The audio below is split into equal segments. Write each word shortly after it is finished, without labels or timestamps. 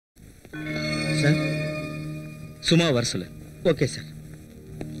Sir சும்மா வர சொல்லு. Okay sir.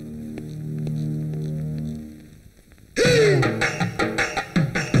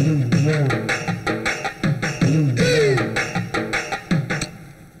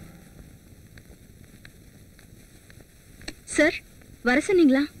 சார் வர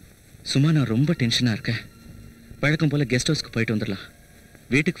சொன்னீங்களா? சும்மா நான் ரொம்ப டென்ஷனா இருக்கேன். வழக்கம் போல கெஸ்ட் ஹவுஸ்க்கு போயிட்டு வந்துடலாம்.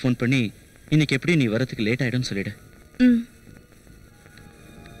 வீட்டுக்கு ஃபோன் பண்ணி இன்னைக்கு எப்படி நீ வரதுக்கு லேட் ஆயிடும்னு சொல்லிடு.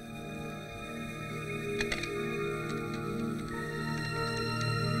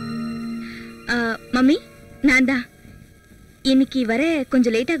 மம்மி நான் தான். இன்னைக்கு வர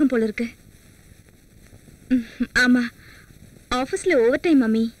கொஞ்சம் லேட் ஆகும் போல இருக்கு. ஆமா, ஆஃபீஸ்ல ஓவர் டைம்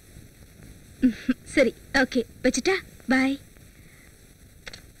மம்மி. சரி ஓகே, வச்சுட்டா? பாய்.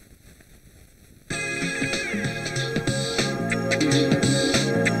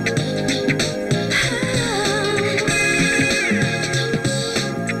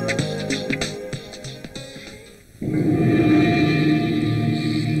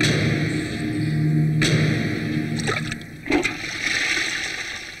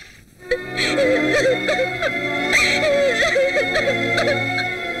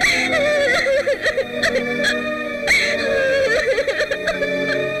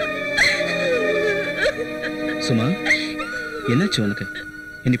 சும்மா என்னாச்சு உனக்கு?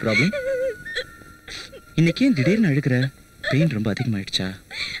 என்ன ப்ராப்ளம்? இன்னைக்கு ஏன் திடீர்னு அழுகிற? பெயின் ரொம்ப அதிகமாயிடுச்சா?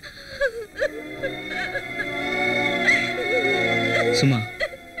 சும்மா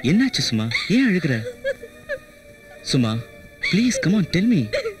என்னாச்சு? சும்மா ஏன் அழுகிற? சும்மா please come on tell me.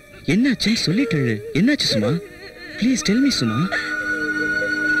 என்னாச்சுன்னு சொல்லிட்டு அழு. என்னாச்சு சும்மா? ப்ளீஸ் டெல் மீ சும்மா.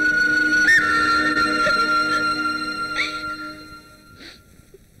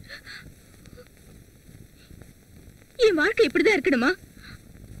 என் வாழ்க்கை இப்படிதான் இருக்கணுமா?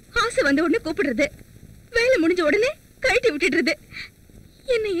 ஆசை வந்த உடனே கூப்பிடுறது, வேலை முடிஞ்ச உடனே கழட்டி விட்டுடுறது.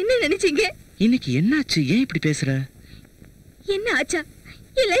 என்ன நினைச்சீங்க? இன்னைக்கு என்னாச்சு? ஏன் இப்படி பேசுற? என்ன ஆச்சா?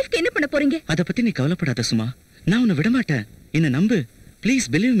 என் லைஃப்க்கு என்ன பண்ண போறீங்க? அத பத்தி நீ கவலைப்படாத சும்மா. நான் உன்னை விட மாட்டேன். என்ன நம்பு. Please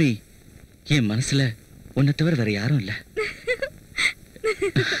believe me. என் மனசுல உன்னை தவிர வேற யாரும் இல்ல.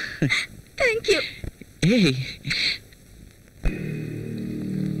 தேங்க்யூ. ஏய்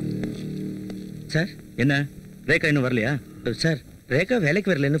சார். என்ன ரேகா இன்னும் வரலையா? சார் ரேகா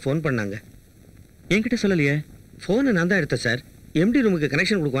வேலைக்கு வரலன்னு ஃபோன் பண்ணாங்க. என்கிட்ட சொல்லலையே. ஃபோனை நான் தான் எடுத்தேன் சார். எம்டி ரூமுக்கு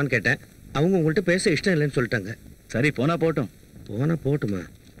கனெக்ஷன் கொடுக்குவான்னு கேட்டேன். அவங்க உங்கள்கிட்ட பேச இஷ்டம் இல்லைன்னு சொல்லிட்டாங்க. சரி போனா போட்டும். போனா போட்டுமா?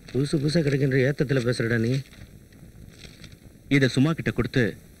 புதுசாக கிடைக்கின்ற ஏத்தத்தில் பேசுறடா நீ. இதை சும்மா கிட்ட கொடுத்து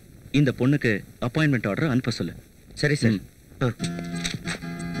இந்த பொண்ணுக்கு அப்பாயின்மெண்ட் ஆர்டர் அனுப்ப சொல்லு. சரி sir.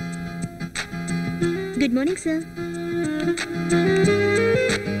 Good morning sir.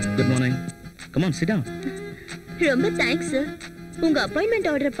 Good morning. Come on sit down. ரொம்ப தேங்க்ஸ் சார். உங்க அப்பாயின்மெண்ட்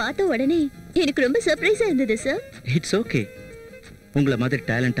ஆர்டரை பார்த்த உடனே எனக்கு ரொம்ப சர்ப்ரைஸா இருந்தது சார். It's okay. உங்களை மாதிரி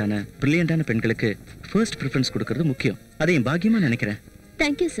டேலண்டான பிரில்லியண்டான பெண்களுக்கு ஃபர்ஸ்ட் ப்ரிஃபரன்ஸ் கொடுக்கிறது முக்கியம். அதை என் பாக்கியமா நினைக்கிறேன்.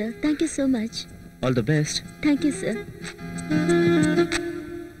 Thank you sir. Thank you so much. All the best. Thank you sir.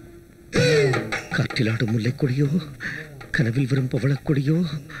 காற்றிலாடும் முல்லைக்கொடியோ, கனவில் வரும் பவளக்கொடியோ.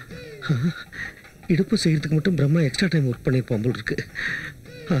 இடுப்பு செய்யறதுக்கு மட்டும் பிரம்மா எக்ஸ்ட்ரா டைம் ஒர்க் பண்ணியிருப்போம் போல் இருக்கு.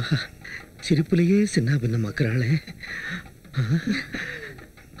 சிரிப்புலேயே சின்ன பின்னமாக்குறாளே.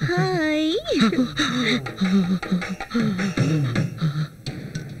 ஹாய்.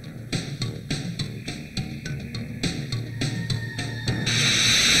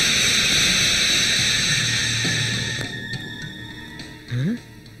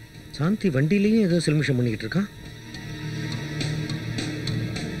 சாந்தி வண்டியிலையும் ஏதோ செல்மிஷம் பண்ணிக்கிட்டு இருக்கான்.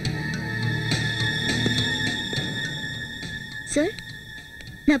 சார்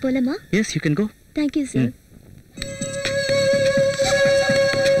நான் போலாமா? S you can go. Thank you sir.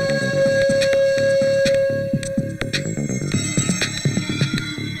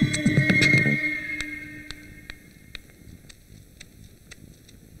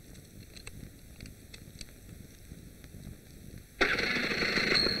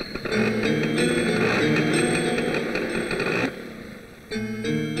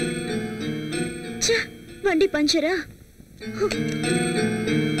 வண்டி பஞ்சரா?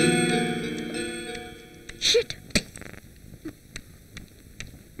 ஷிட்.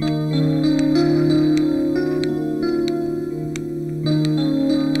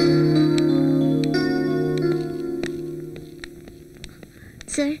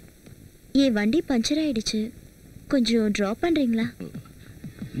 சார் என் வண்டி பஞ்சர் ஆயிடுச்சு. கொஞ்சம் ட்ராப் பண்றீங்களா?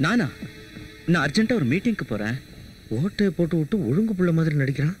 நானா? நான் அர்ஜென்ட்டா ஒரு மீட்டிங்க்கு போறேன். ஓட்டை போட்டு விட்டு ஒழுங்கு புள்ள மாதிரி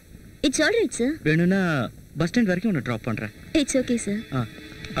நடிக்கிறான். It's all right sir. வேணும்னா பஸ் ஸ்டாண்ட் வரைக்கும் உன்னை ட்ராப் பண்றேன். It's okay sir.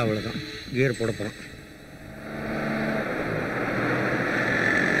 அவ்வளோதான். கியர் போட போகிறோம்.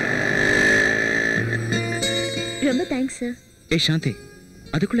 ரொம்ப தேங்க்ஸ் சார். ஏய் சாந்தி,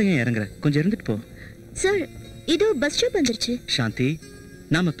 அதுக்குள்ள ஏன் இறங்குற? கொஞ்சம் இருந்துட்டு போ. சார் இதோ பஸ் ஸ்டாப் வந்துருச்சு. சாந்தி,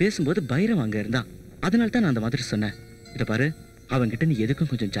 நாம பேசும்போது பைரவ் அங்க இருந்தான். அதனால தான் நான் அந்த மாதிரி சொன்னேன். இத பாரு, அவன்கிட்ட நீ எதுக்கும்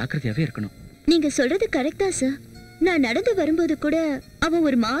கொஞ்சம் ஜாக்கிரதையாவே இருக்கணும். நீங்க சொல்றது கரெக்டா சார். நான் நடந்து வரும்போது கூட அவன்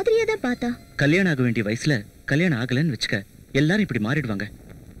ஒரு மாதிரியா தான் பார்த்தா. கல்யாணம் ஆக வேண்டிய வயசுல கல்யாணம் ஆகலன்னு வச்சுக்க, எல்லாரும் இப்படி மாறிடுவாங்க.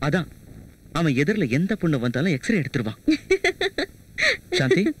 அதான் அவன் எதிரில எந்த பொண்ணு வந்தாலும் எக்ஸ்ரே எடுத்துருவான்.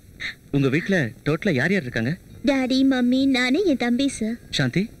 சாந்தி, உங்க வீட்ல டோட்டலா யார் யார் இருக்காங்க? டாடி, மம்மி, நானே, என் தம்பி சார்.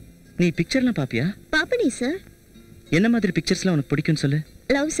 சாந்தி, நீ பிக்சர்லாம் பாப்பியா? பாப்பனே சார். என்ன மாதிரி பிக்சர்ஸ்லாம் உனக்கு பிடிக்கும்னு சொல்லு.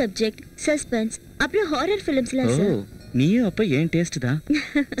 லவ் சப்ஜெக்ட், சஸ்பென்ஸ், அப்புறம் ஹாரர் ஃபிலிம்ஸ்லாம் சார். நீயும் அப்ப ஏன் டேஸ்ட் தான்.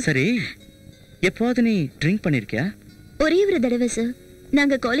 சரி, எப்போது நீ ட்ரிங்க் பண்ணிருக்கியா? ஒரே ஒரு தடவை சார்.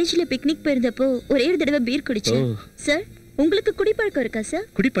 நாங்க காலேஜ்ல பிக்னிக் போயிருந்தப்போ ஒரே ஒரு தடவை பீர் குடிச்சோம். சார், உங்களுக்கு குடிப்பழக்கம் இருக்கா சார்?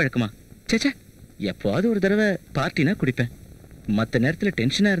 குடிப்பழக்கமா? சேச்சே, எப்போது ஒரு தடவை பார்ட்டினா குடிப்பேன். மற்ற நேரத்தில்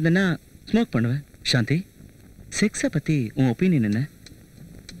டென்ஷனாக இருந்தேன்னா ஸ்மோக் பண்ணுவேன். சாந்தி, செக்ஸை பற்றி உன் ஒப்பீனியன் என்ன?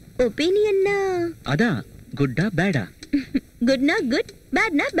 ஒப்பீனியன்னா அதான் குட்டா பேடா? குட்னா குட்,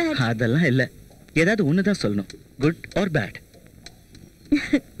 பேட்னா பேட். அதெல்லாம் இல்லை, ஏதாவது ஒன்று தான் சொல்லணும். Good or bad?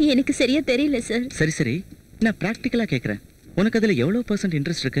 எனக்கு சரியா தெரியல சார். சரி சரி, நான் ப்ராக்டிக்கலாக கேட்குறேன். உனக்கு அதில் எவ்வளோ %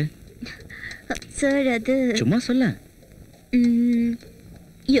 இன்ட்ரெஸ்ட் இருக்கு? சார் அது சும்மா சொல்ல.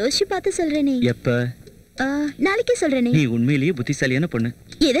 யோசிச்சு பார்த்து சொல்றேனே. எப்போ? நாளைக்கே சொல்றேனே. நீ உண்மையிலேயே புத்திசாலியான பொண்ணு.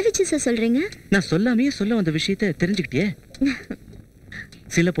 எதை வச்சு சார் சொல்றீங்க? நான் சொல்லாமையே சொல்ல வந்த விஷயத்தை தெரிஞ்சுக்கிட்டியே.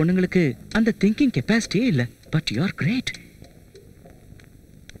 சில பொண்ணுங்களுக்கு அந்த திங்கிங் கெப்பாசிட்டியே இல்லை. But you are great.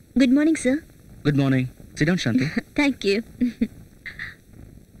 Good morning sir. Good morning. Sit down Shanti. Thank you.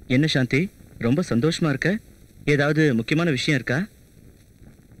 என்ன சாந்தி, ரொம்ப சந்தோஷமா இருக்க? ஏதாவது முக்கியமான விஷயம் இருக்கா?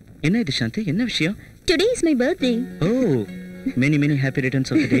 என்ன இது சாந்தி, என்ன விஷயம்? Today is my birthday. O, many many happy returns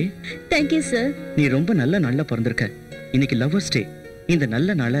of the day. Thank you sir. நீ ரொம்ப நல்ல நாள்ல பிறந்திருக்க. இன்னைக்கு லவ்வர்ஸ் டே. இந்த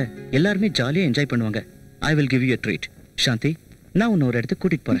நல்ல நாளை எல்லாரும் ஜாலியா என்ஜாய் பண்ணுவாங்க. I will give you a treat. சாந்தி, நான் உன்னை ஒரு இடத்துக்கு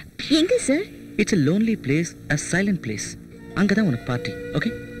கூட்டிட்டு போறேன். எங்க sir? It's a lonely place, a silent place. அங்க தான் உனக்கு party.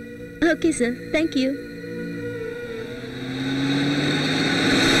 Okay? Okay sir. Thank you.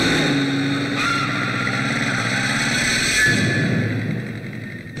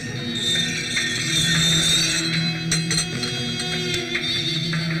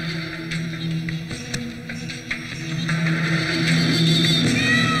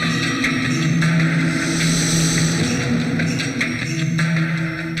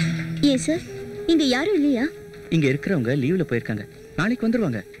 Sir, இங்க யாரும் இல்லையா? இங்க இருக்கிறவங்க லீவ்ல போயிருக்காங்க. நாளைக்கு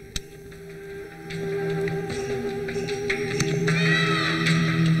வந்துருவாங்க.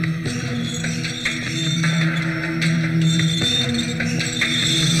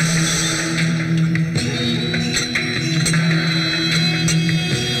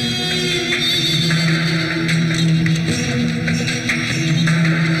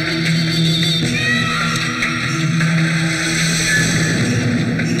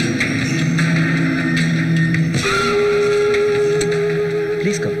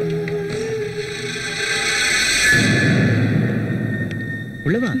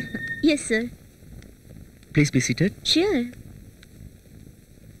 Yes, sir. Please be seated. Sure.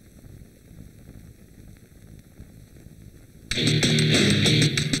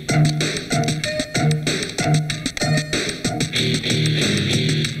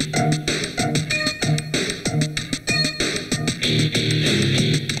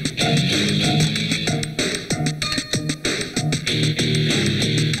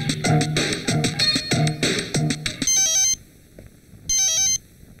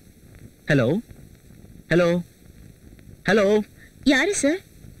 Hello hello hello. யாரு சார்?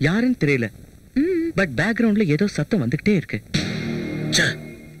 யாருன்னு தெரியல. பட் பேக்ரவுண்ட்ல ஏதோ சத்தம் வந்துகிட்டே இருக்கு.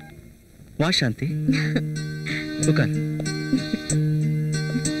 வா சாந்தி, உட்கார்.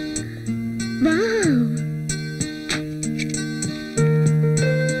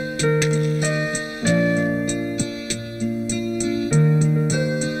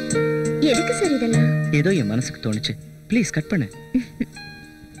 எதுக்கு சார் இதெல்லாம்? ஏதோ என் மனசுக்கு தோணுச்சு. ப்ளீஸ் கட் பண்ணு.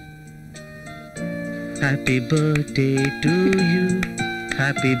 Happy birthday to you.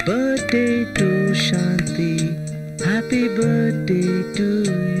 Happy birthday to Shanti. Happy birthday to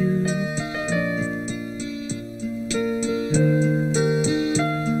you.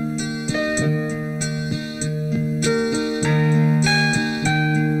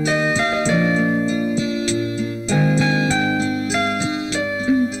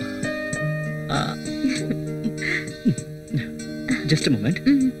 Just a moment.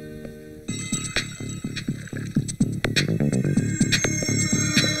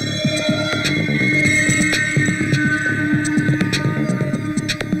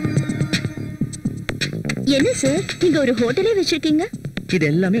 என்ன சார், நீங்க ஒரு ஹோட்டலே வச்சிருக்கீங்க? இது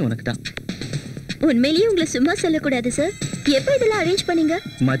எல்லாமே உனக்கு தான். உண்மையிலேயே உங்களை சும்மா சொல்லக்கூடாது சார். எப்போ இதெல்லாம் அரேஞ்ச் பண்ணீங்க?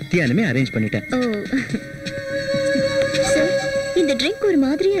 மத்தியானமே அரேஞ்ச் பண்ணிட்டேன். ஓ சார், இந்த ட்ரிங்க் ஒரு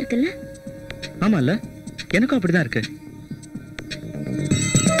மாதிரியா இருக்குல்ல? ஆமால்ல, எனக்கும் அப்படிதான் இருக்கு.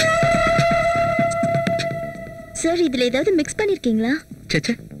 சார், இதுல ஏதாவது மிக்ஸ் பண்ணிருக்கீங்களா?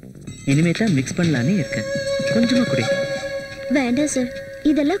 சேச்சே, இனிமே தான் மிக்ஸ் பண்ணலானே இருக்கேன். கொஞ்சமா குடி. வேண்டாம் சார்,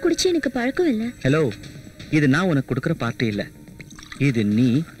 இதெல்லாம் குடிச்சு எனக்கு பழக்கம் இல்லை. ஹலோ, இது நான் உனக்கு கொடுக்குற பார்ட்டி இல்ல, இது நீ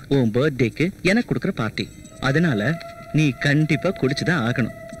உன் பர்த்டேக்கு எனக்கு கொடுக்குற பார்ட்டி. அதனால நீ கண்டிப்பா குடிச்சுதான்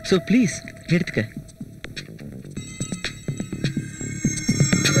ஆகணும். சோ ப்ளீஸ் எடுத்துக்க.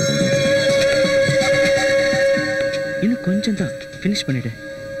 இன்னும் கொஞ்சம் தான், ஃபினிஷ் பண்ணிடு.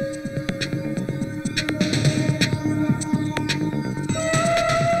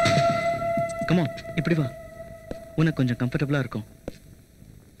 கமா, இப்படி வா, உனக்கு கொஞ்சம் கம்ஃபர்டபுளா இருக்கும்.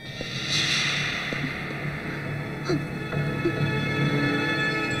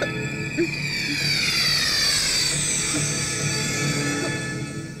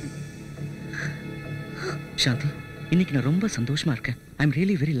 சாந்தி, இன்னைக்கு நான் ரொம்ப சந்தோஷமா இருக்கேன். ஐ am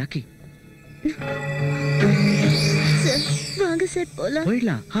really very lucky. Sir, வாங்க சார் போலாம்.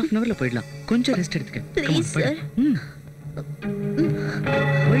 போயிடலாம், ஹாஃப் அன் ஹவர்ல போயிடலாம். கொஞ்சம் ரெஸ்ட் எடுத்துக்க. Please sir.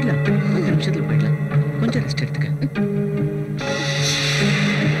 போயிடலாம், 5 நிமிஷத்துல போயிடலாம். கொஞ்சம் ரெஸ்ட் எடுத்துக்க.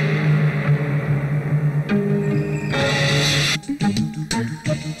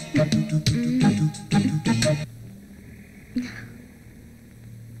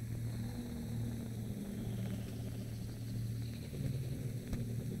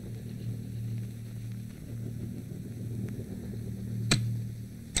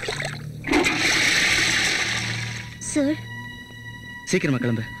 சார், சீக்கிரமா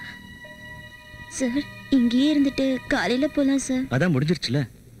கிளம்பு. சார், இங்கேயே இருந்துட்டு காலையில போலாம் சார். அதான் முடிஞ்சிருச்சுல.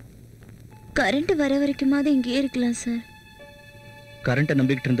 கரண்ட் வர வரைக்குமாவது இங்கேயே இருக்கலாம் சார். கரண்ட்டை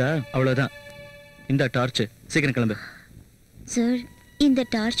நம்பிக்கிட்டு இருந்தா அவ்வளவுதான். இந்த டார்ச், சீக்கிரம் கிளம்பு. சார், இந்த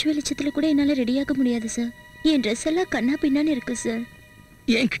டார்ச் வெளிச்சத்துல கூட என்னால ரெடியாக முடியாது சார். என் ட்ரெஸ் எல்லாம் கண்ணா பின்னான்னு இருக்கு சார்.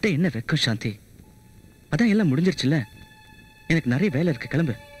 என்கிட்ட என்ன வெக்கம் சாந்தி? அதான் எல்லாம் முடிஞ்சிருச்சுல. எனக்கு நிறைய வேலை இருக்கு,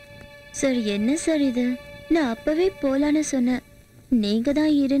 கிளம்பு. சார், என்ன சார் இது? நான் அப்பவே போலான்னு சொன்னேன், நீங்க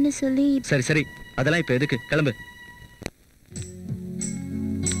தான் இருன்னு சொல்லி. சரி சரி, அதெல்லாம் இப்ப எதுக்கு? கிளம்பு.